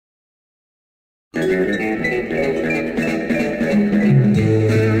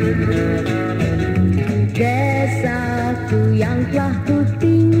Desaku yang telah ku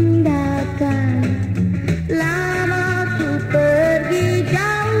tinggalkan, lama ku pergi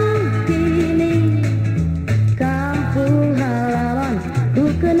jauh kini. Kampung halaman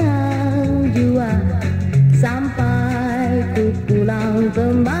ku kenang jua, sampai ku pulang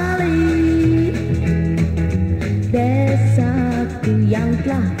kembali. Desaku yang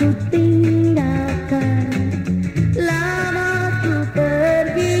telah ku tinggalkan, lama ku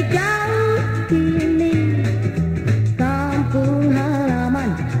pergi jauh kini. Kampung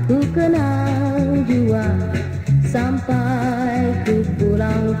halaman ku kenang jua, sampai ku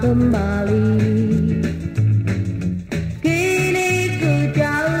pulang kembali. Kini ku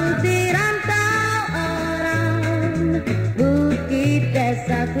jauh di rantau orang, bukit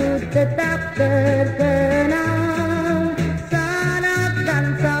desaku tetap terkenal.